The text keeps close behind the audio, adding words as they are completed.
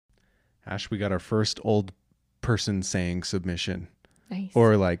Ash, we got our first old person saying submission. Nice.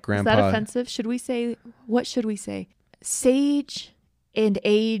 Or like grandpa. Is that offensive? What should we say? Sage and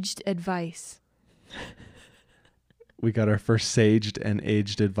aged advice. We got our first saged and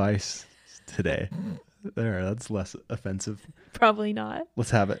aged advice today. There, that's less offensive. Probably not.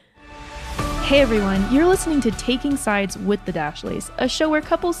 Let's have it. Hey everyone, you're listening to Taking Sides with the Dashleys, a show where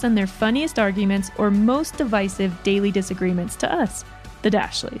couples send their funniest arguments or most divisive daily disagreements to us, the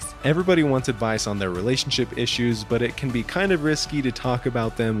Dashleys. Everybody wants advice on their relationship issues, but it can be kind of risky to talk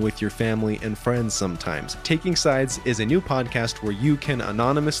about them with your family and friends sometimes. Taking Sides is a new podcast where you can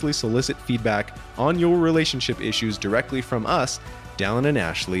anonymously solicit feedback on your relationship issues directly from us, Dallin and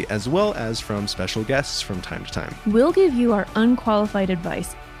Ashley, as well as from special guests from time to time. We'll give you our unqualified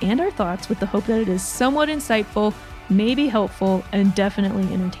advice and our thoughts with the hope that it is somewhat insightful, maybe helpful, and definitely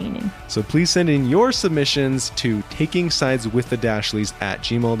entertaining. So please send in your submissions to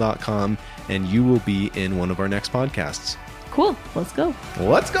takingsideswiththedashleys@gmail.com and you will be in one of our next podcasts. Cool, let's go.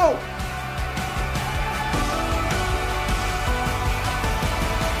 Let's go!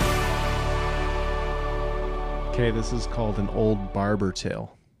 Okay, this is called an old barber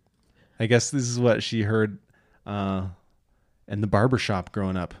tale. I guess this is what she heard in the barbershop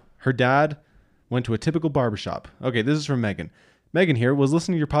growing up. Her dad went to a typical barbershop. Okay, this is from Megan. Megan here was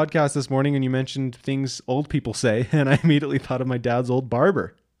listening to your podcast this morning and you mentioned things old people say, and I immediately thought of my dad's old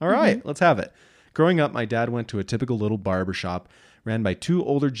barber. All right, let's have it. Growing up, my dad went to a typical little barbershop ran by two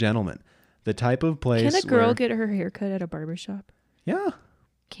older gentlemen. The type of place Can a girl get her hair cut at a barbershop? Yeah.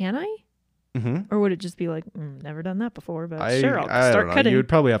 Can I? Mm-hmm. Or would it just be like, never done that before, but sure, I'll I start don't know. cutting. You would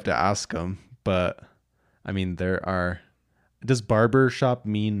probably have to ask them, but I mean, does barber shop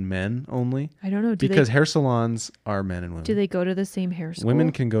mean men only? I don't know. Because hair salons are men and women. Do they go to the same hair school?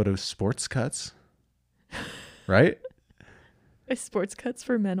 Women can go to sports cuts, right? Sports cuts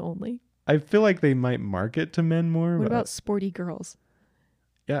for men only. I feel like they might market to men more. What about sporty girls?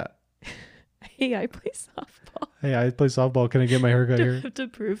 Yeah. Hey, I play softball. Hey, I play softball. Can I get my hair cut here? To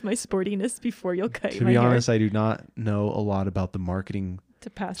prove my sportiness before you'll cut my hair. To be honest, I do not know a lot about the marketing to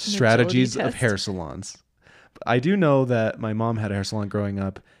pass strategies of hair salons. I do know that my mom had a hair salon growing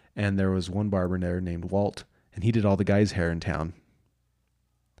up, and there was one barber there named Walt, and he did all the guys' hair in town.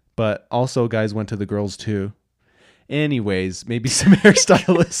 But also guys went to the girls too. Anyways, maybe some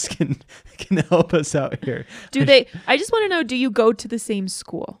hairstylists can help us out here. I just want to know, do you go to the same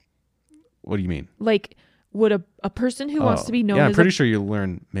school? What do you mean? Like, would a person who wants to be known as I'm pretty sure you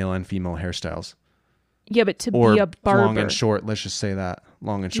learn male and female hairstyles. Yeah, but to or be a barber. Long and short, let's just say that.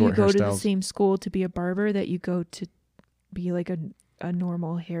 Long and short hairstyles. Do you go to the same school to be a barber that you go to be like a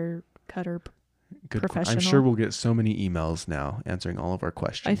normal hair cutter professional? I'm sure we'll get so many emails now answering all of our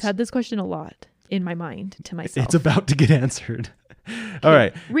questions. I've had this question a lot in my mind to myself. It's about to get answered. All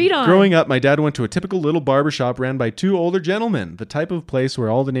right. Read on. Growing up, my dad went to a typical little barbershop ran by two older gentlemen, the type of place where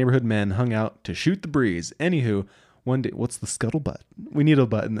all the neighborhood men hung out to shoot the breeze. Anywho, one day, what's the scuttlebutt? We need a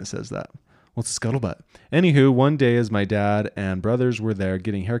button that says that. What's the scuttlebutt? Anywho, one day as my dad and brothers were there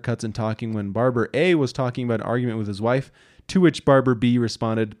getting haircuts and talking when Barber A was talking about an argument with his wife, to which Barber B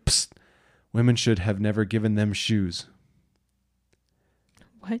responded, "Psst, women should have never given them shoes."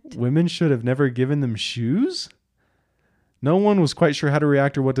 What? Women should have never given them shoes? No one was quite sure how to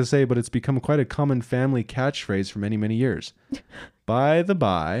react or what to say, but it's become quite a common family catchphrase for many, many years. By the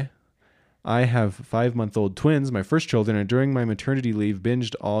by, I have 5-month-old twins, my first children, and during my maternity leave,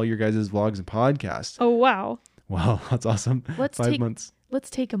 binged all your guys' vlogs and podcasts. Oh, wow. Wow, that's awesome. Let's 5 months.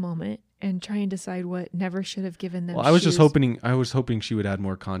 Let's take a moment and try and decide what never should have given them shoes. I was hoping she would add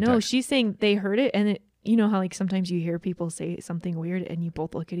more context. No, she's saying they heard it, and you know how like sometimes you hear people say something weird and you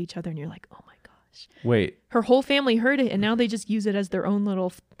both look at each other and you're like, oh my gosh. Wait. Her whole family heard it, and now they just use it as their own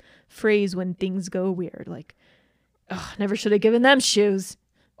little phrase when things go weird. Like, oh, never should have given them shoes.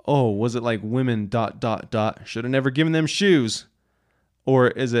 Oh, was it like women ... should have never given them shoes? Or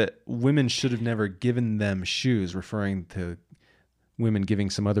is it women should have never given them shoes, referring to women giving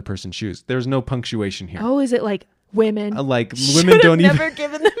some other person shoes? There's no punctuation here. Oh, is it like women? Like women don't even never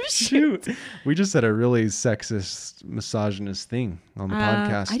given them shoes. We just said a really sexist, misogynist thing on the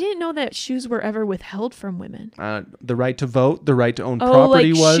podcast. I didn't know that shoes were ever withheld from women. The right to vote, the right to own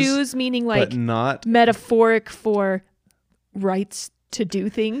property like was. Shoes meaning like but not metaphoric for rights to do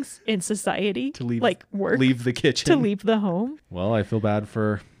things in society, to leave, like work, leave the kitchen, to leave the home. Well, I feel bad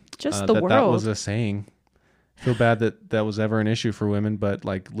for just the world. That was a saying. I feel bad that was ever an issue for women, but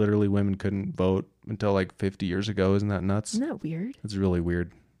like literally women couldn't vote until like 50 years ago. Isn't that nuts? Isn't that weird? It's really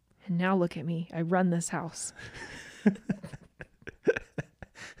weird. And now look at me. I run this house.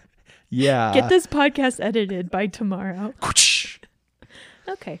 Yeah. Get this podcast edited by tomorrow.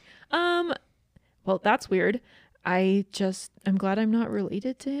 Okay. Well, that's weird. I'm glad I'm not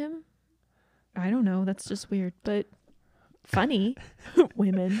related to him. I don't know. That's just weird, but funny.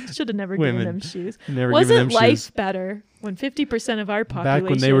 Women should have never given them shoes. Never given Wasn't them life shoes. better when 50% of our population? Back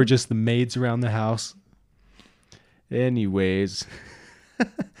when they were just the maids around the house. Anyways.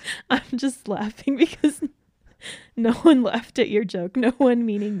 I'm just laughing because no one laughed at your joke. No one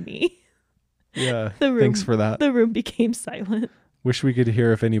meaning me. Yeah. Thanks for that. The room became silent. Wish we could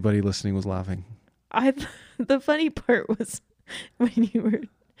hear if anybody listening was laughing. The funny part was when you were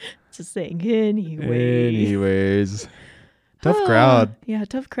just saying anyways. Tough crowd. Yeah,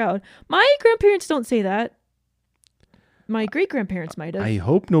 tough crowd. My grandparents don't say that. My great-grandparents might have. I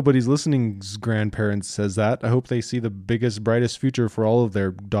hope nobody's listening's grandparents says that. I hope they see the biggest, brightest future for all of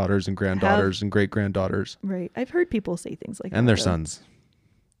their daughters and granddaughters and great-granddaughters. Right. I've heard people say things like that. And their sons.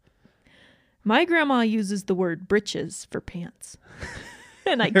 My grandma uses the word britches for pants.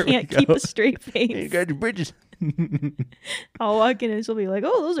 And I There we can't keep go. a straight face. You got your bridges. I'll walk in and she'll be like,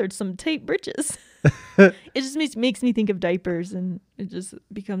 "Oh, those are some tight britches." It just makes me think of diapers, and it just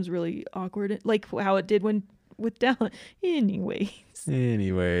becomes really awkward, like how it did with Dallin.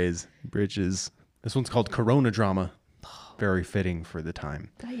 Anyways, bridges. This one's called Corona Drama. Very fitting for the time.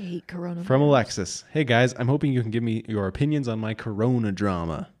 I hate Corona. From Alexis. Hey guys, I'm hoping you can give me your opinions on my Corona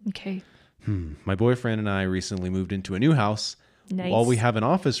drama. Okay. My boyfriend and I recently moved into a new house. Nice. While we have an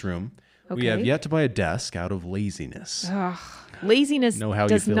office room, we have Okay. yet to buy a desk out of laziness. Ugh. Laziness Know how you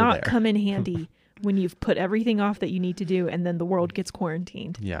does feel not there. come in handy when you've put everything off that you need to do, and then the world gets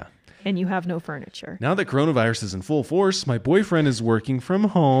quarantined Yeah. and you have no furniture. Now that coronavirus is in full force, my boyfriend is working from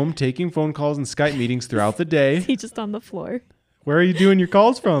home, taking phone calls and Skype meetings throughout the day. He's just on the floor. Where are you doing your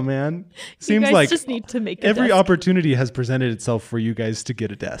calls from, man? Seems you guys like just need to make a every desk. opportunity has presented itself for you guys to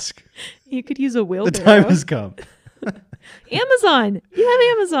get a desk. You could use a The wheelbarrow. time has come. Amazon. You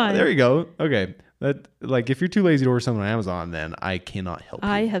have Amazon. There you go. Okay. That, like, if you're too lazy to order something on Amazon, then I cannot help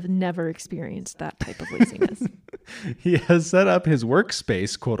I you. have never experienced that type of laziness. He has set up his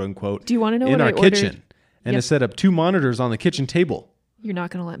workspace, quote unquote, Do you want to know in what our I ordered? kitchen, and Yep. has set up 2 monitors on the kitchen table. You're not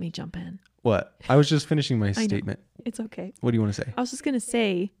going to let me jump in. What? I was just finishing my know. statement. It's okay. What do you want to say? I was just going to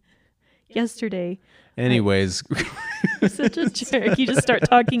say, yesterday, Anyways, you're such a jerk. You just start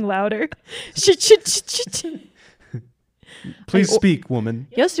talking louder. please speak, woman.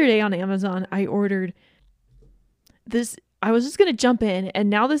 Yesterday on Amazon, I ordered this. I was just going to jump in, and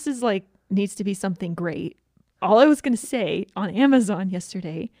now this is like, needs to be something great. All I was going to say on Amazon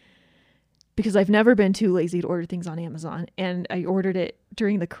yesterday, because I've never been too lazy to order things on Amazon, and I ordered it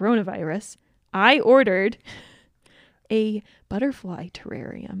during the coronavirus, I ordered a butterfly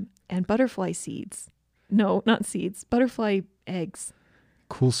terrarium and butterfly seeds. No, not seeds, butterfly eggs.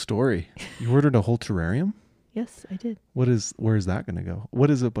 Cool story. You ordered a whole terrarium? Yes, I did. Where is that going to go?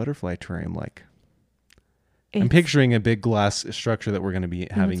 What is a butterfly terrarium like? I'm It's- picturing a big glass structure that we're going to be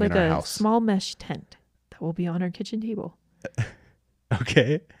having it's like in our a house. small mesh tent that will be on our kitchen table.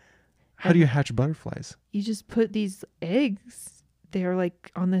 Okay. How do you hatch butterflies? You just put these eggs, they're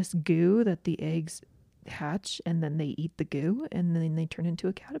like on this goo that the eggs hatch, and then they eat the goo, and then they turn into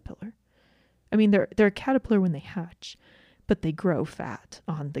a caterpillar. I mean, they're a caterpillar when they hatch, but they grow fat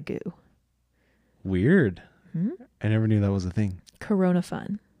on the goo. Weird. Hmm? I never knew that was a thing. Corona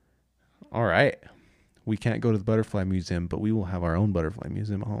fun. All right. We can't go to the butterfly museum, but we will have our own butterfly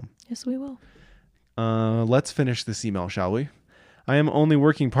museum at home. Yes, we will. Let's finish this email, shall we? I am only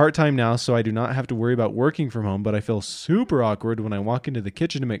working part-time now, so I do not have to worry about working from home, but I feel super awkward when I walk into the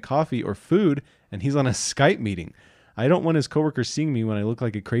kitchen to make coffee or food, and he's on a Skype meeting. I don't want his coworkers seeing me when I look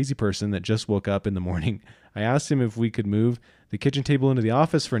like a crazy person that just woke up in the morning. I asked him if we could move the kitchen table into the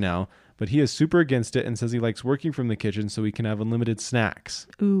office for now, but he is super against it and says he likes working from the kitchen so he can have unlimited snacks.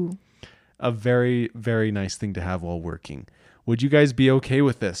 Ooh. A very, very nice thing to have while working. Would you guys be okay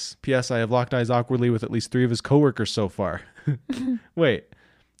with this? P.S. I have locked eyes awkwardly with at least 3 of his coworkers so far. Wait.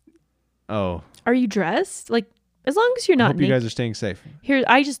 Oh. Are you dressed? Like, as long as you're I not hope you naked. guys are staying safe. Here,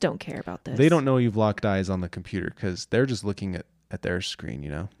 I just don't care about this. They don't know you've locked eyes on the computer because they're just looking at their screen, you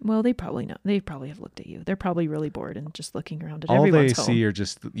know? Well, they probably know. They probably have looked at you. They're probably really bored and just looking around at All they everyone's home. see are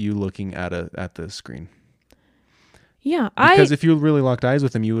just you looking at the screen. Yeah, Because if you really locked eyes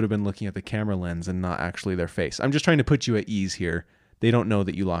with them, you would have been looking at the camera lens and not actually their face. I'm just trying to put you at ease here. They don't know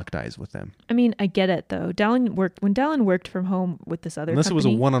that you locked eyes with them. I mean, I get it though. When Dallin worked from home with this other Unless it was a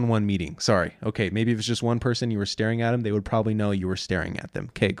company, one-on-one meeting. Sorry. Okay, maybe if it's just one person you were staring at them, they would probably know you were staring at them.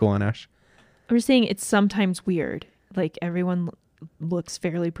 Okay, go on, Ash. I'm just saying it's sometimes weird. Like everyone looks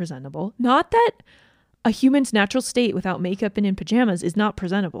fairly presentable. Not that a human's natural state without makeup and in pajamas is not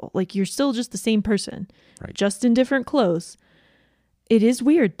presentable. Like you're still just the same person, Right. just in different clothes. It is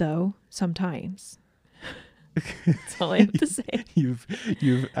weird though, sometimes. That's all I have to say.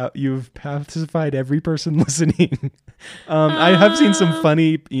 You've pacified every person listening. I have seen some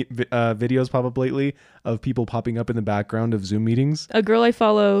funny videos pop up lately of people popping up in the background of Zoom meetings. A girl I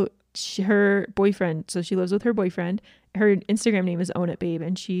follow, her boyfriend, so she lives with her boyfriend. Her Instagram name is Own It Babe,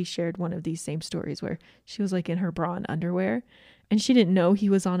 and she shared one of these same stories where she was like in her bra and underwear, and she didn't know he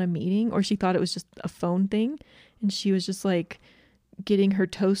was on a meeting, or she thought it was just a phone thing, and she was just like getting her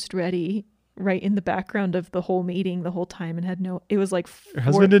toast ready right in the background of the whole meeting the whole time, and had no, it was like Her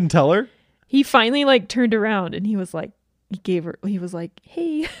husband didn't tell her? He finally like turned around and he was like, he was like,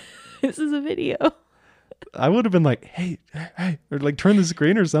 hey, this is a video. I would have been like, hey, or like turn the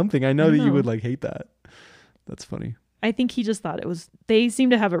screen or something. I know that you would like hate that. That's funny. I think he just thought it was, they seem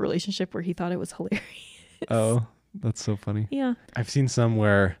to have a relationship where he thought it was hilarious. Oh, that's so funny. Yeah. I've seen some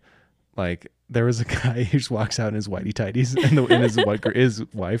where like there was a guy who just walks out in his whitey tighties and his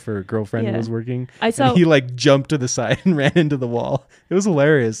wife or girlfriend was working. And he like jumped to the side and ran into the wall. It was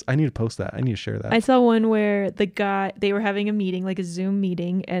hilarious. I need to post that. I need to share that. I saw one where they were having a meeting, like a Zoom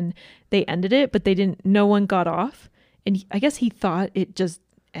meeting, and they ended it, but no one got off. And I guess he thought it just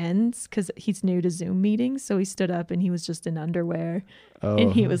ends because he's new to Zoom meetings. So he stood up and he was just in underwear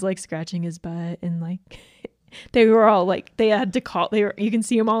and he was like scratching his butt and like... They were all like, they had to call. You can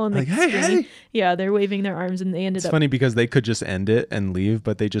see them all on the like, screen. Hey. Yeah, they're waving their arms, and they ended up. It's funny because they could just end it and leave,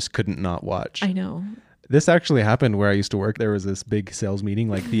 but they just couldn't not watch. I know. This actually happened where I used to work. There was this big sales meeting,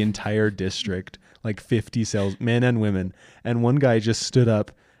 like the entire district, like 50 sales men and women, and one guy just stood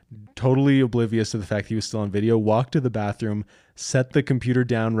up, totally oblivious to the fact he was still on video, walked to the bathroom, set the computer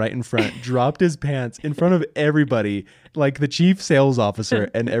down right in front, dropped his pants in front of everybody, like the chief sales officer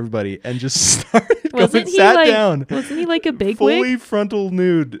and everybody, and just started sat down. Wasn't he like a big fully frontal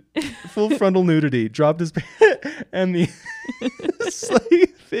nude, full frontal nudity, dropped his pants, and the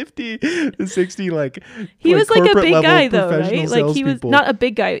like 50 to 60 like he was like a big guy though, right? Like he was people. Not a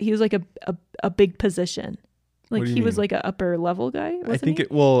big guy. He was like a big position. Like he was like an upper level guy. I think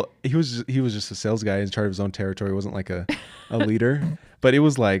he was just a sales guy in charge of his own territory. He wasn't like a leader, but it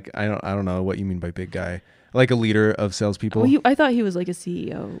was like I don't know what you mean by big guy. Like a leader of salespeople. I thought he was like a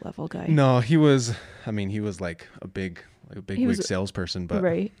CEO level guy. No, he was. I mean, he was like a big wig salesperson. But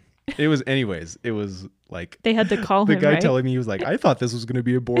right. It was anyways. It was like they had to call the him. guy right? telling me he was like, I thought this was going to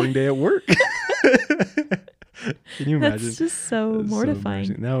be a boring day at work. Can you imagine? That's just so mortifying.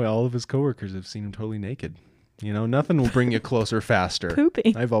 So now all of his coworkers have seen him totally naked. You know, nothing will bring you closer faster.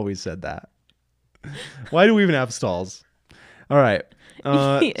 Pooping. I've always said that. Why do we even have stalls? All right.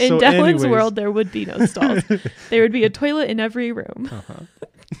 In Declan's world, there would be no stalls. There would be a toilet in every room.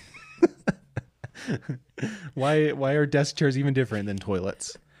 Why are desk chairs even different than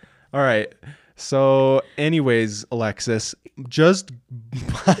toilets? All right. So anyways, Alexis, just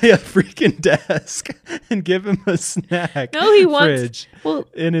buy a freaking desk and give him a snack. No, he wants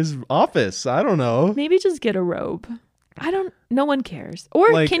in his office. I don't know. Maybe just get a robe. No one cares.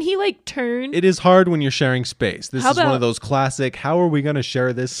 Or like, can he like turn? It is hard when you're sharing space. This is one of those classic, how are we going to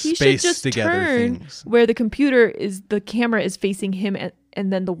share this space together things? Where the camera is facing him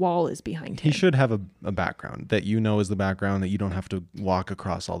and then the wall is behind him. He should have a background that you know is the background that you don't have to walk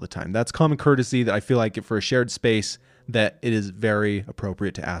across all the time. That's common courtesy that I feel like for a shared space that it is very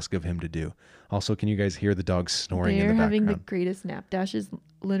appropriate to ask of him to do. Also, can you guys hear the dog snoring in the background? They're having the greatest nap. Dash is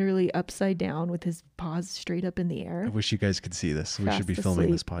literally upside down with his paws straight up in the air. I wish you guys could see this. We should be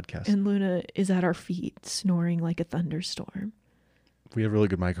filming this podcast. And Luna is at our feet snoring like a thunderstorm. We have really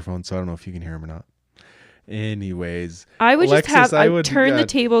good microphones, so I don't know if you can hear him or not. Anyways, I would turn the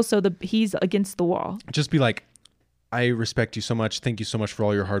table so he's against the wall. Just be like, I respect you so much. Thank you so much for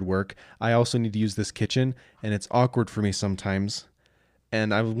all your hard work. I also need to use this kitchen, and it's awkward for me sometimes.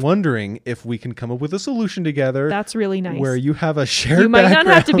 And I'm wondering if we can come up with a solution together. That's really nice. Where you have a shared You might background.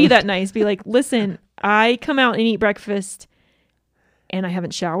 not have to be that nice. Be like, listen, I come out and eat breakfast, and I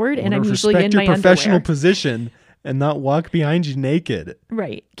haven't showered, and I'm usually in my underwear. Respect your professional position and not walk behind you naked.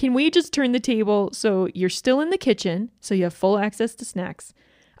 Right. Can we just turn the table so you're still in the kitchen, so you have full access to snacks?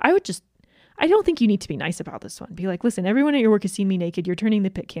 I don't think you need to be nice about this one. Be like, listen, everyone at your work has seen me naked. You're turning the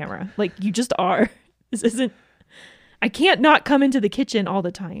pit camera. Like, you just are. This isn't... I can't not come into the kitchen all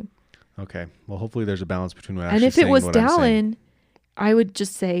the time. Okay. Well, hopefully there's a balance between what I'm saying. And if it was Dallin, I would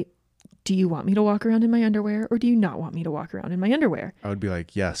just say, do you want me to walk around in my underwear or do you not want me to walk around in my underwear? I would be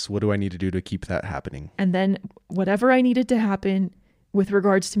like, yes. What do I need to do to keep that happening? And then whatever I needed to happen with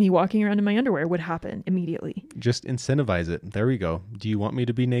regards to me walking around in my underwear would happen immediately. Just incentivize it. There we go. Do you want me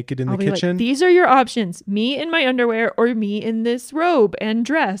to be naked in the kitchen? Like, these are your options. Me in my underwear or me in this robe and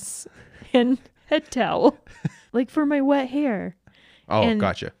dress and head towel. Like for my wet hair. Oh, And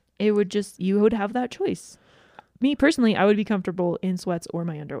gotcha. it would just, you would have that choice. Me personally, I would be comfortable in sweats or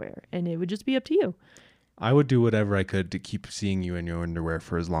my underwear, and it would just be up to you. I would do whatever I could to keep seeing you in your underwear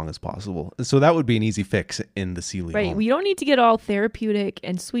for as long as possible. So that would be an easy fix in the Sealy Right. home. We don't need to get all therapeutic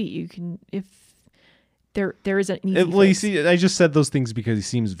and sweet. You can, if there is an easy Well, you fix. see, I just said those things because he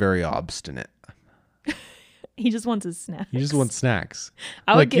seems very obstinate. He just wants his snacks. He just wants snacks.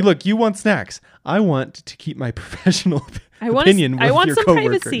 I would Look, you want snacks. I want to keep my professional want opinion with I want your some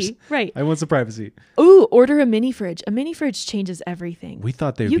coworkers. privacy. Right. I want some privacy. Ooh, order a mini fridge. A mini fridge changes everything. We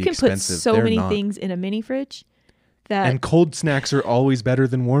thought they would You be can expensive. put so They're many not. things in a mini fridge that And cold snacks are always better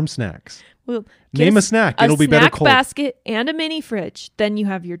than warm snacks. well, Name get a snack. a It'll be better snack cold. basket and a mini fridge. Then you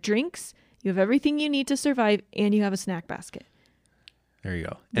have your drinks, you have everything you need to survive, and you have a snack basket. There you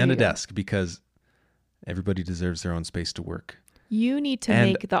go. There And you a go. desk because everybody deserves their own space to work. You need to And-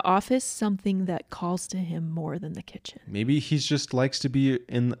 make the office something that calls to him more than the kitchen. Maybe he's just likes to be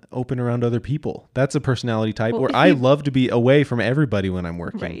open around other people. That's a personality type. Well, Or I love to be away from everybody when I'm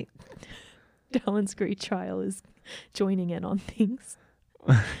working. Right. Dallin's great trial is joining in on things.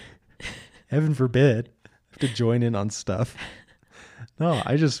 Heaven forbid I have to join in on stuff. No,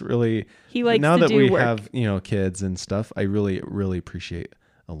 I just really He likes now to that do we work. have, kids and stuff, I really, really appreciate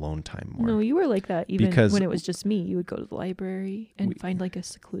alone time more. No, you were like that even Because- when it was just me. You would go to the library and We- find like a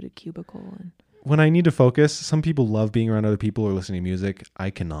secluded cubicle and When I need to focus, some people love being around other people or listening to music. I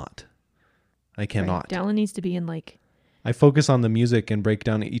cannot. I cannot. Right. Dallin needs to be in like I focus on the music and break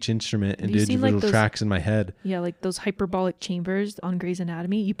down each instrument Have into you seen, like, individual those- tracks in my head. like those hyperbolic chambers on Grey's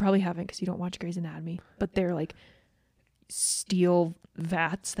Anatomy. You probably haven't because you don't watch Grey's Anatomy, but they're like steel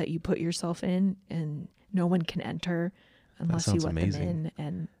vats that you put yourself in and no one can enter unless you sounds let amazing. them in.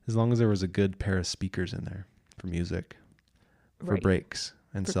 And As long as there was a good pair of speakers in there for music, for Right. breaks,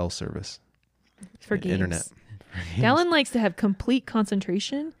 and For- cell service, for and games. internet. Dallin likes to have complete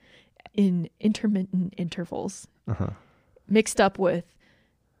concentration in intermittent intervals, Uh-huh. mixed up with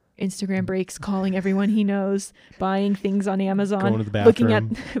Instagram breaks, calling everyone he knows, buying things on Amazon, Going to the looking at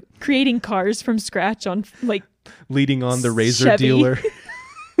creating cars from scratch on like Leading on the Razor Chevy. dealer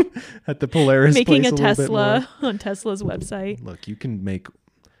at the Polaris making place a little bit Tesla on Tesla's website, more. Look, you can make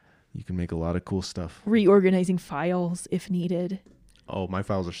a lot of cool stuff. reorganizing files if needed. Oh, my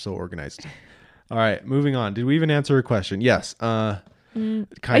files are so organized. All right, moving on. Did we even answer a question? Yes. Kind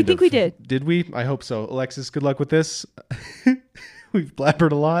I think of. we did. Did we? I hope so. Alexis, good luck with this. We've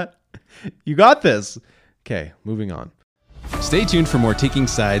blabbered a lot. You got this. Okay, moving on. Stay tuned for more Taking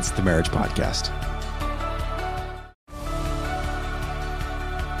Sides, the Marriage Podcast.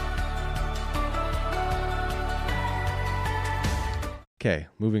 Okay,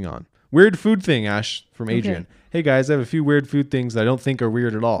 moving on. Weird food thing, Ash, from Adrian. Okay. Hey guys, I have a few weird food things that I don't think are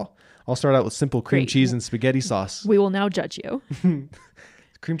weird at all. I'll start out with simple cream Great. cheese and spaghetti sauce. We will now judge you.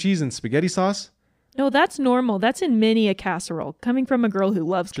 Cream cheese and spaghetti sauce? No, that's normal. That's in many a casserole. Coming from a girl who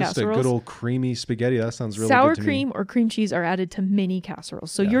loves Just casseroles. a good old creamy spaghetti. That sounds really Sour good to cream me. or cream cheese are added to many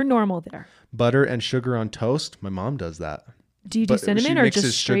casseroles. So you're normal there. Butter and sugar on toast. My mom does that. Do you do But cinnamon she or mixes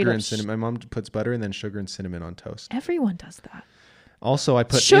just straight sugar up? and cinnamon. My mom puts butter and then sugar and cinnamon on toast. Everyone does that. Also, I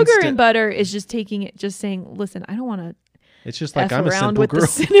put Sugar instant, and butter is just taking it, just saying, listen, I don't want to It's just like F I'm a around simple with girl. the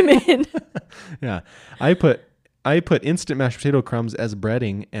cinnamon. Yeah, I put instant mashed potato crumbs as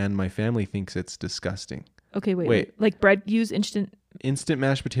breading, and my family thinks it's disgusting. Okay, wait. Wait. Like bread, use instant. Instant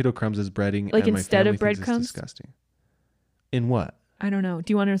mashed potato crumbs as breading, Like and my instead of family thinks it's breadcrumbs? disgusting. In what? I don't know.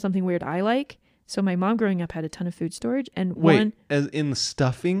 Do you want to know something weird I like? So my mom growing up had a ton of food storage, and Wait, one as in the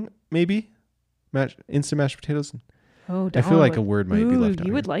stuffing, maybe? Instant mashed potatoes? oh, I feel like a word might be Ooh, left out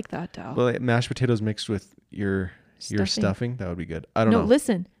you here. would like that, Dal. Well, like mashed potatoes mixed with your stuffing, that would be good. I don't no, know.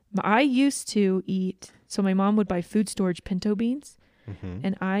 listen. I used to eat. So my mom would buy food storage pinto beans, Mhm.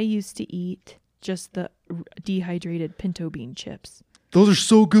 and I used to eat just the dehydrated pinto bean chips. Those are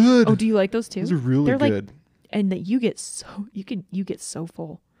so good. Oh, do you like those too? Those are really They're like- good. And that you get so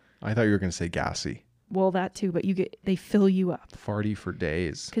full. I thought you were going to say gassy. Well, that too, but they fill you up Farty for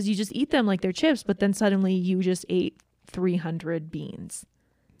days. because you just eat them like they're chips, but then suddenly you just ate 300 beans.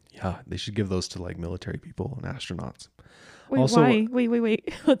 Yeah, they should give those to like military people and astronauts. Wait, Also- why?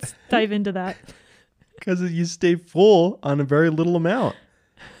 Wait. Let's dive into that. Because you stay full on a very little amount.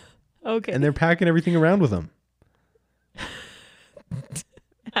 Okay. And they're packing everything around with them.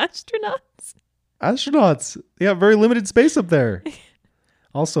 Astronauts. Astronauts, they have very limited space up there.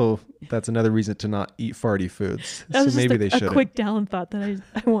 Also, that's another reason to not eat farty foods. That So was maybe just they a shouldn't. quick Dallin thought that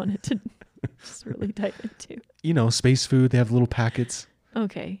I wanted to just really dive into. You know, space food, they have little packets,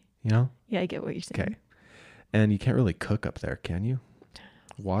 Okay. you know? Yeah, I get what you're saying. Okay. And you can't really cook up there, can you?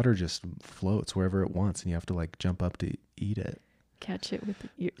 Water just floats wherever it wants and you have to like jump up to eat it. Catch it with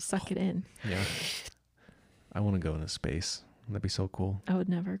suck it in. Yeah. I want to go into space. That'd be so cool. I would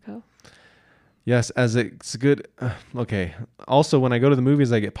never go. Yes, as it's good. Okay. Also, when I go to the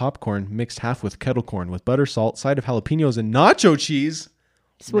movies, I get popcorn mixed half with kettle corn with butter, salt, side of jalapenos, and nacho cheese.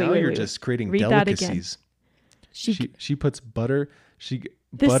 So Now you're just creating Read that again. delicacies. She She puts butter. This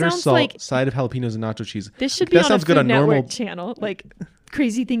Butter, sounds salt, like- side of jalapenos, and nacho cheese. This should be That on sounds a good Food on Network normal. channel, like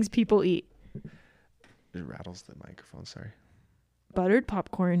crazy things people eat. It rattles the microphone. Sorry. Buttered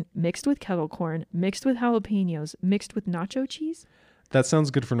popcorn mixed with kettle corn, mixed with jalapenos, mixed with nacho cheese. That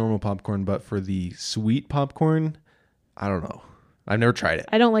sounds good for normal popcorn, but for the sweet popcorn, I don't know. I've never tried it.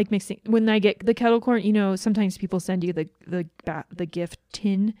 I don't like mixing. When I get the kettle corn, sometimes people send you the gift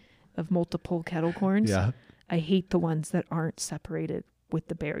tin of multiple kettle corns. Yeah. I hate the ones that aren't separated with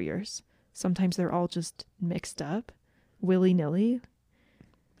the barriers. Sometimes they're all just mixed up, willy-nilly.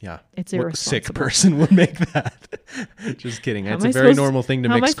 Yeah. It's What irresponsible. sick person would make that? Just kidding. How It's am a I very supposed- normal thing to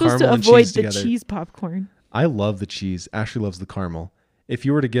How am I mix supposed caramel to and avoid cheese the together. cheese popcorn? I love the cheese. Ashley loves the caramel. If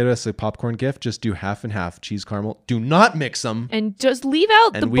you were to get us a popcorn gift, just do half and half cheese caramel. Do not mix them. And just leave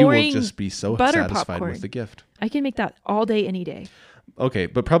out the And we will boring just be so butter satisfied popcorn. with the gift. I can make that all day, any day. Okay,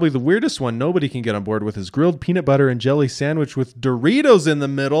 but probably the weirdest one nobody can get on board with is grilled peanut butter and jelly sandwich with Doritos in the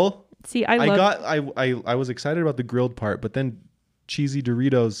middle. See, I was excited about the grilled part, but then cheesy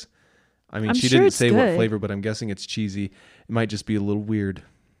Doritos. I mean, I'm she sure didn't it's say what good. flavor, but I'm guessing it's cheesy. It might just be a little weird.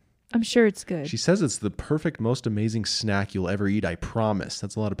 I'm sure it's good. She says it's the perfect, most amazing snack you'll ever eat. I promise.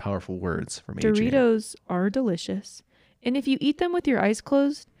 That's a lot of powerful words from Adrian. Doritos are delicious. And if you eat them with your eyes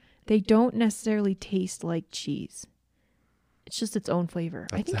closed, they don't necessarily taste like cheese. It's just its own flavor.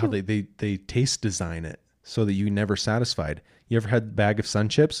 I That's think how they taste design it so that you're never satisfied. You ever had a bag of Sun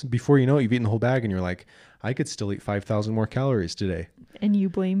Chips? Before you know it, you've eaten the whole bag and you're like, I could still eat 5,000 more calories today. and you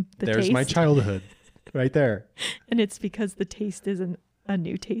blame the There's taste. my childhood right there. And it's because the taste isn't a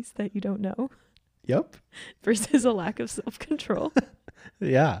new taste that you don't know Yep. versus a lack of self-control.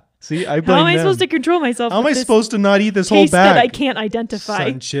 Yeah. See, I blame How am I them. supposed to control myself? How am with I this supposed to not eat this whole taste that I bag? can't identify?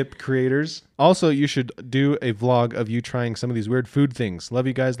 Sun Chip creators. Also, you should do a vlog of you trying some of these weird food things. Love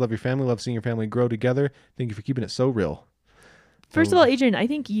you guys. Love your family. Love seeing your family grow together. Thank you for keeping it so real. First of all, Adrian, I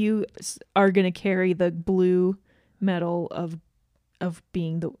think you are going to carry the blue medal of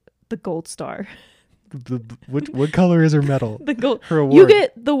being the gold star. What color is her medal? The gold. Her award. You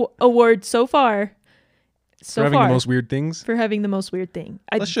get the award so far. for having the most weird things. for having the most weird thing.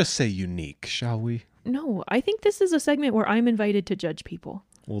 Let's just say unique, shall we? No, I think this is a segment where I'm invited to judge people.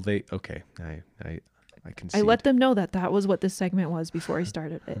 Well, okay. I can see. I let them know that was what this segment was before I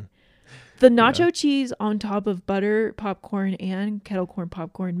started it. The nacho cheese on top of butter popcorn and kettle corn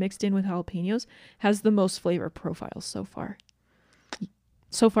popcorn mixed in with jalapenos has the most flavor profiles so far.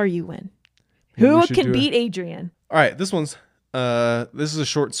 So far, you win. Maybe we Who should can do beat Adrian? All right, this is a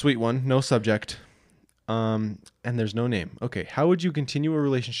short, sweet one. No subject. And there's no name. Okay, how would you continue a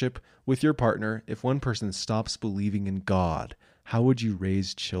relationship with your partner if one person stops believing in God? How would you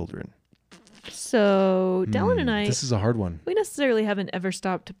raise children? So, Dallin and I, This is a hard one. we necessarily haven't ever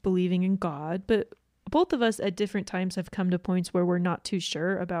stopped believing in God, but both of us at different times have come to points where we're not too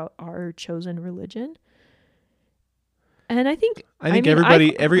sure about our chosen religion. And I think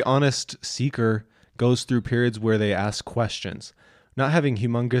mean, every honest seeker goes through periods where they ask questions, not having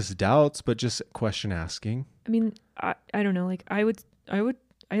humongous doubts, but just question asking. I mean, I don't know. Like I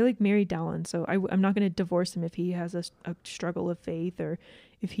like married Dallin, so I'm not going to divorce him if he has a struggle of faith or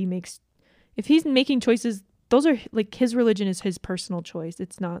if he's making choices. Those are like his religion is his personal choice.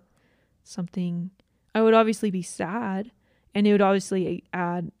 It's not something. I would obviously be sad, and it would obviously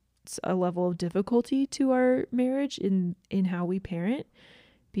add a level of difficulty to our marriage in how we parent,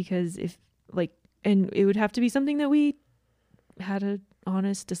 because and it would have to be something that we had an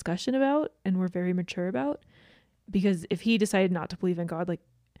honest discussion about and we're very mature about, because if he decided not to believe in God, like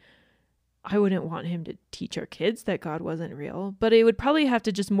I wouldn't want him to teach our kids that God wasn't real, but it would probably have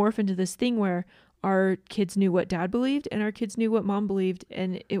to just morph into this thing where our kids knew what dad believed and our kids knew what mom believed,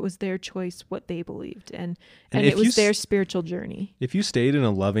 and it was their choice what they believed, and it was their spiritual journey. If you stayed in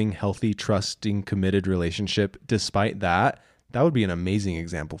a loving, healthy, trusting, committed relationship despite that would be an amazing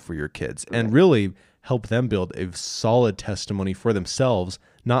example for your kids and really help them build a solid testimony for themselves,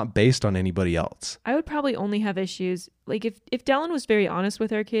 not based on anybody else. I would probably only have issues like if Dallin was very honest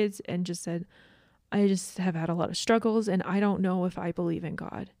with our kids and just said, I just have had a lot of struggles and I don't know if I believe in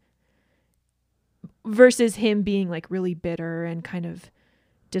God, versus him being like really bitter and kind of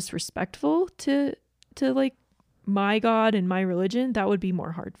disrespectful to like my God and my religion. That would be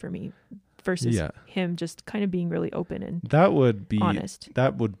more hard for me versus him just kind of being really open and that would be honest.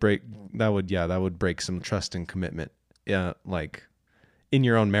 That would break some trust and commitment. Yeah, like in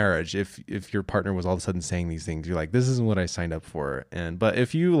your own marriage, if your partner was all of a sudden saying these things, you're like, this isn't what I signed up for. But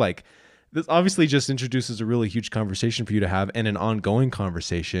if you like, this obviously just introduces a really huge conversation for you to have, and an ongoing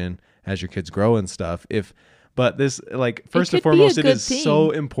conversation as your kids grow and stuff. But this, like, first and foremost, it is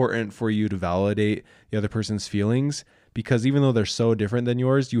so important for you to validate the other person's feelings, because even though they're so different than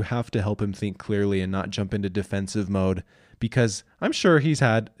yours, you have to help him think clearly and not jump into defensive mode, because I'm sure he's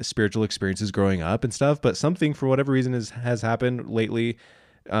had spiritual experiences growing up and stuff, but something for whatever reason has happened lately.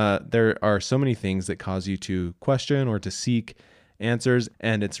 There are so many things that cause you to question or to seek answers.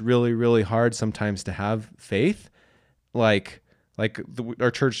 And it's really, really hard sometimes to have faith.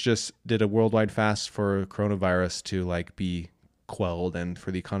 Our church just did a worldwide fast for coronavirus to like be quelled and for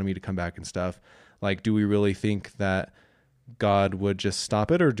the economy to come back and stuff. Like, do we really think that God would just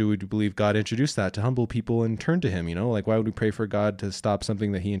stop it, or do we believe God introduced that to humble people and turn to him? Like, why would we pray for God to stop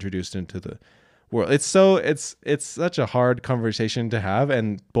something that he introduced into the world? It's such a hard conversation to have,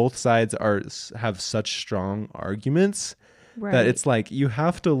 and both sides have such strong arguments that it's like you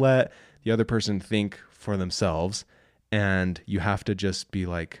have to let the other person think for themselves, and you have to just be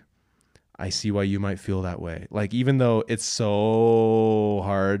like, I see why you might feel that way. Like, even though it's so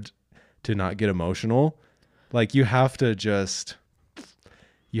hard to not get emotional, like you have to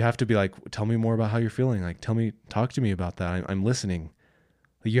be like, tell me more about how you're feeling. Like, talk to me about that. I'm listening.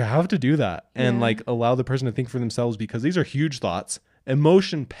 Like, you have to do that and like allow the person to think for themselves, because these are huge thoughts,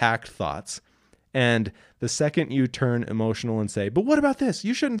 emotion-packed thoughts. And the second you turn emotional and say, but what about this?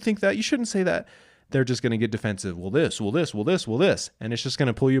 You shouldn't think that. You shouldn't say that. They're just going to get defensive. Well, this. And it's just going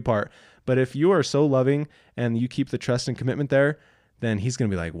to pull you apart. But if you are so loving and you keep the trust and commitment there, then he's going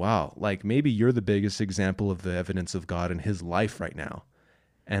to be like, wow, like maybe you're the biggest example of the evidence of God in his life right now.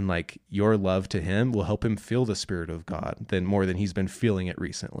 And like your love to him will help him feel the Spirit of God more than he's been feeling it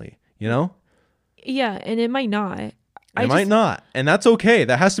recently, Yeah. And it might not. It might not. And that's okay.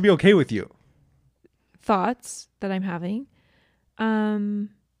 That has to be okay with you. Thoughts that I'm having.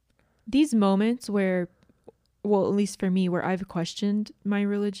 These moments where, well, at least for me, where I've questioned my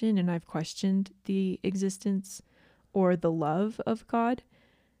religion and I've questioned the existence or the love of God,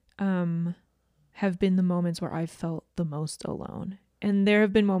 have been the moments where I've felt the most alone. And there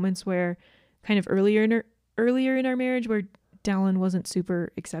have been moments where kind of earlier in our marriage where Dallin wasn't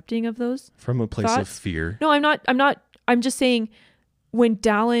super accepting of those. From a place thoughts. Of fear. No, I'm not. I'm just saying when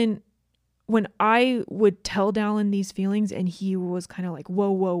I would tell Dallin these feelings and he was kind of like,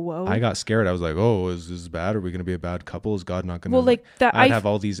 whoa. I got scared. I was like, oh, is this bad? Are we going to be a bad couple? Is God not going to? Well, like that. I'd have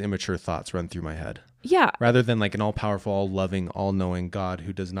all these immature thoughts run through my head. Yeah. Rather than like an all-powerful, all-loving, all-knowing God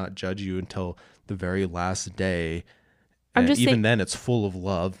who does not judge you until the very last day. I'm just even saying, then it's full of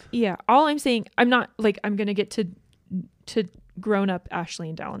love. Yeah. All I'm saying, I'm not like, I'm going to get to grown up Ashley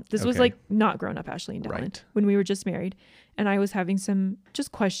and Dallin. This was like not grown up Ashley and Dallin when we were just married. And I was having some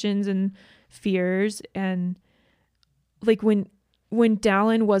just questions and fears. And like when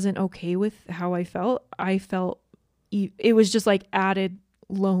Dallin wasn't okay with how I felt it was just like added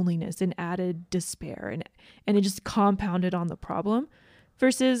loneliness and added despair, and it just compounded on the problem.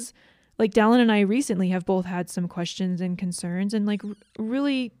 Versus like Dallin and I recently have both had some questions and concerns and like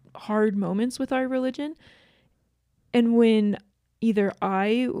really hard moments with our religion. And when either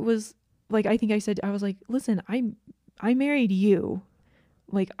I was like, I think I said, I was like, listen, I married you.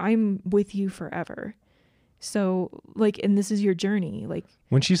 Like, I'm with you forever. So like, and this is your journey. Like,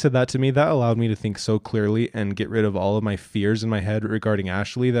 when she said that to me, that allowed me to think so clearly and get rid of all of my fears in my head regarding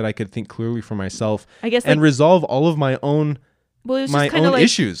Ashley, that I could think clearly for myself, I guess, and resolve all of my own, it was my just own like,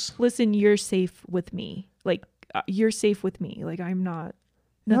 issues. Listen, you're safe with me. Like, you're safe with me. Like, I'm not,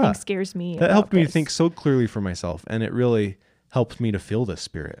 nothing scares me. That helped me to think so clearly for myself. And it really helped me to feel the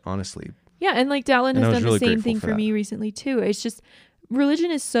Spirit, honestly. Yeah. And like Dallin has done really the same thing for me recently too. It's just,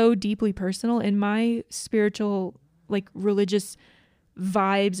 religion is so deeply personal, and my spiritual, like religious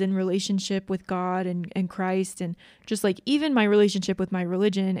vibes and relationship with God and Christ, and just like even my relationship with my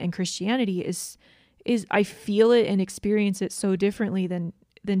religion and Christianity is I feel it and experience it so differently than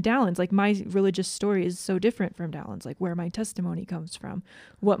Dallin's. Like, my religious story is so different from Dallin's, like where my testimony comes from,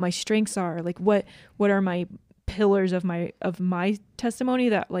 what my strengths are, like what are my pillars of my testimony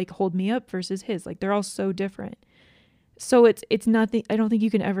that like hold me up versus his. Like, they're all so different. So it's nothing. I don't think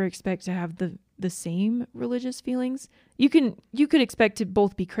you can ever expect to have the same religious feelings. You could expect to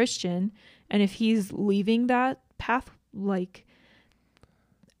both be Christian, and if he's leaving that path, like,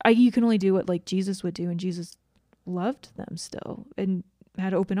 you can only do what like Jesus would do, and Jesus loved them still and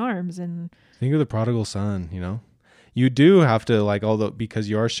had open arms. And think of the prodigal son. you do have to, like, although because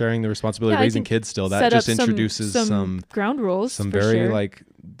you are sharing the responsibility of I raising think kids still, that set just up introduces some ground rules, some for very sure. like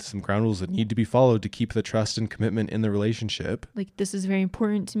some ground rules that need to be followed to keep the trust and commitment in the relationship. Like, this is very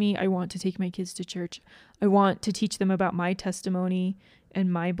important to me. I want to take my kids to church. I want to teach them about my testimony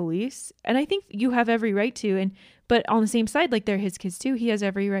and my beliefs. And I think you have every right to. But on the same side, like, they're his kids too. He has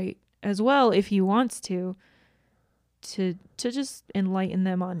every right as well, if he wants to just enlighten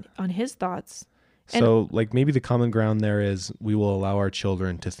them on his thoughts. So, like, maybe the common ground there is we will allow our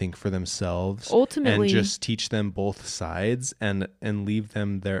children to think for themselves, Ultimately, and just teach them both sides and leave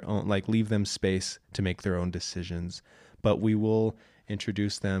them their own, like, leave them space to make their own decisions. But we will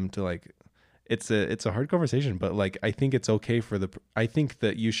introduce them to, like, it's a hard conversation, but, like, I think it's okay I think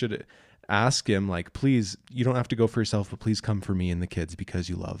that you should ask him, like, please, you don't have to go for yourself, but please come for me and the kids because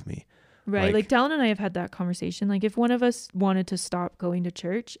you love me. right. Like Dallin and I have had that conversation. Like, if one of us wanted to stop going to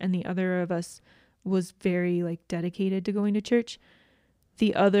church and the other of us was very, like, dedicated to going to church,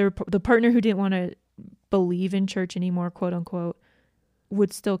 the partner who didn't want to believe in church anymore, quote unquote,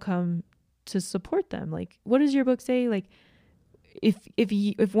 would still come to support them. Like, what does your book say? Like,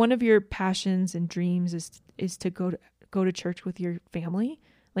 if one of your passions and dreams is to go to church with your family,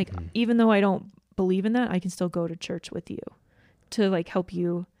 like, even though I don't believe in that, I can still go to church with you to, like, help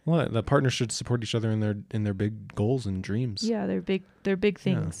you. Well, the partners should support each other in their big goals and dreams. Yeah, they're big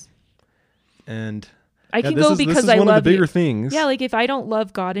things. Yeah. And I can go because I love you. This is one of the bigger things. Yeah, like, if I don't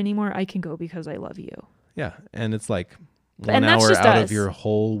love God anymore, I can go because I love you. Yeah, and it's like And that's hour just out us. of your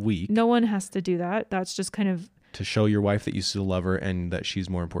whole week. No one has to do that. That's just kind of to show your wife that you still love her and that she's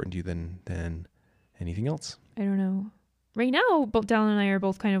more important to you than anything else. I don't know. Right now, both Dallin and I are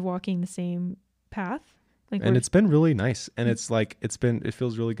both kind of walking the same path. Like, and it's been really nice. And it's like, it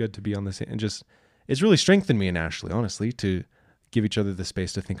feels really good to be on the same, and just, it's really strengthened me and Ashley, honestly, to give each other the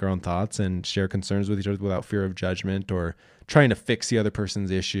space to think our own thoughts and share concerns with each other without fear of judgment or trying to fix the other person's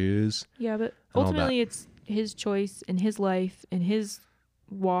issues. Yeah, but ultimately it's his choice and his life and his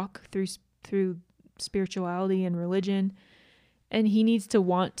walk through spirituality and religion. And he needs to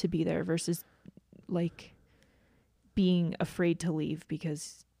want to be there versus, like, being afraid to leave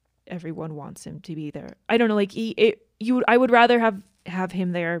because everyone wants him to be there. I don't know. Like, I would rather have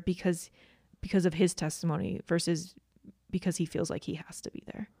him there because of his testimony versus because he feels like he has to be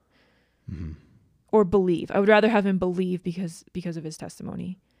there. Mm-hmm. Or believe. I would rather have him believe because of his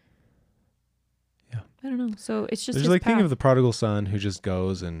testimony. Yeah. I don't know. So it's just there's, like, think of the prodigal son who just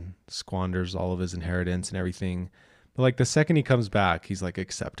goes and squanders all of his inheritance and everything. But, like, the second he comes back, he's, like,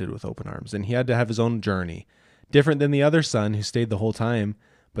 accepted with open arms, and he had to have his own journey, different than the other son who stayed the whole time,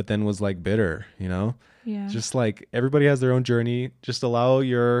 but then was, like, bitter, you know? Yeah. Just, like, everybody has their own journey. Just allow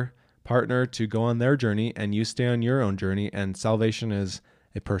your partner to go on their journey and you stay on your own journey, and salvation is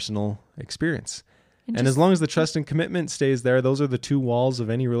a personal experience. And as long as the trust and commitment stays there, those are the two walls of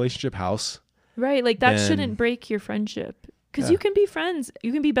any relationship house. Right. Like, that shouldn't break your friendship. Because you can be friends.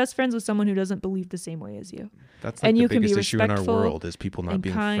 You can be best friends with someone who doesn't believe the same way as you. That's, like, and the you can biggest be issue in our respectful world is people not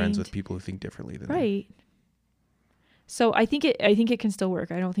being kind. friends with people who think differently than them. Right. So I think it can still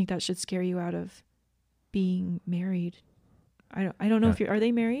work. I don't think that should scare you out of being married. I don't know if are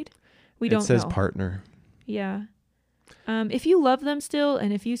they married? We don't know. It says partner. Yeah. If you love them still,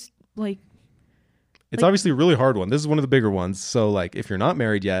 and if you, like, it's obviously a really hard one. This is one of the bigger ones. So, like, if you're not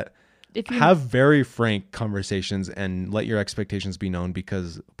married yet, have very frank conversations and let your expectations be known,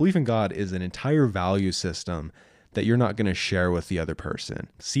 because belief in God is an entire value system that you're not going to share with the other person.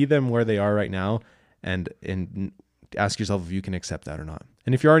 See them where they are right now and ask yourself if you can accept that or not.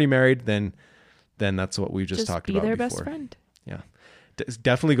 And if you're already married, then that's what we just talked about before. Be their best friend. Yeah.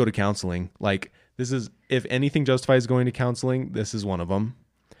 Definitely go to counseling. Like, this is, if anything justifies going to counseling, this is one of them.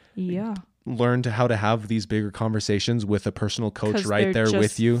 Yeah. Learn how to have these bigger conversations with a personal coach right there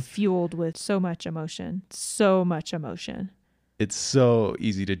with you. Fueled with so much emotion. It's so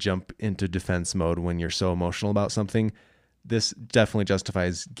easy to jump into defense mode when you're so emotional about something. This definitely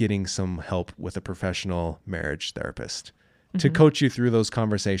justifies getting some help with a professional marriage therapist to coach you through those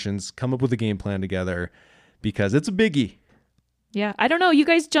conversations, come up with a game plan together, because it's a biggie. Yeah. I don't know. You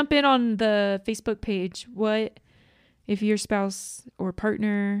guys jump in on the Facebook page. What if your spouse or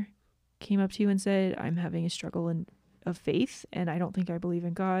partner came up to you and said, I'm having a struggle of faith, and I don't think I believe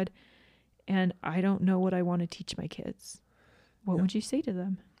in God, and I don't know what I want to teach my kids? What would you say to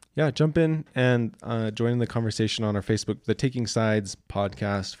them? Yeah, jump in and join in the conversation on our Facebook, the Taking Sides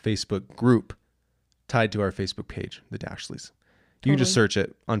podcast Facebook group tied to our Facebook page, the Dashleys. You can just search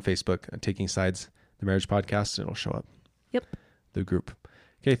it on Facebook, Taking Sides, the Marriage Podcast, and it'll show up. Yep. The group.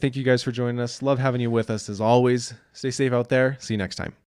 Okay, thank you guys for joining us. Love having you with us as always. Stay safe out there. See you next time.